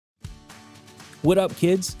What up,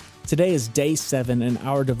 kids? Today is day 7 in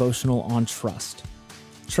our devotional on trust.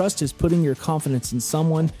 Trust is putting your confidence in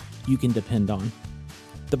someone you can depend on.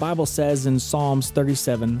 The Bible says in Psalms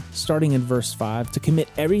 37, starting in verse 5, to commit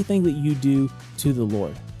everything that you do to the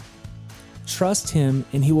Lord. Trust Him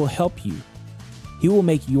and He will help you. He will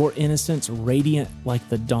make your innocence radiant like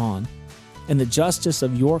the dawn, and the justice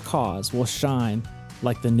of your cause will shine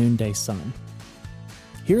like the noonday sun.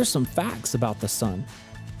 Here are some facts about the sun.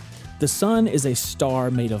 The sun is a star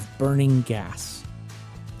made of burning gas.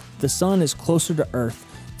 The sun is closer to Earth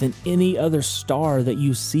than any other star that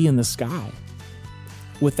you see in the sky.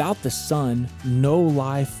 Without the sun, no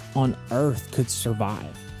life on Earth could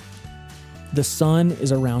survive. The sun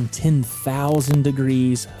is around 10,000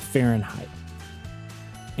 degrees Fahrenheit.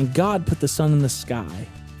 And God put the sun in the sky,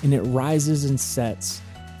 and it rises and sets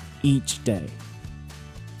each day.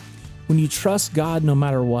 When you trust God no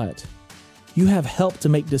matter what, you have help to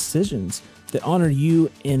make decisions that honor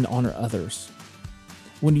you and honor others.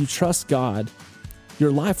 When you trust God,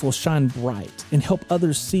 your life will shine bright and help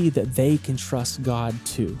others see that they can trust God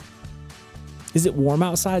too. Is it warm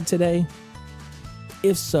outside today?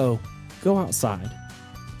 If so, go outside.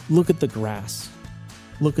 Look at the grass.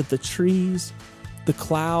 Look at the trees, the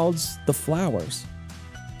clouds, the flowers.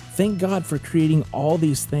 Thank God for creating all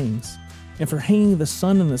these things and for hanging the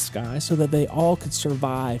sun in the sky so that they all could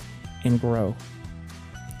survive and grow.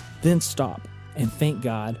 Then stop and thank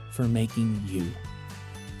God for making you.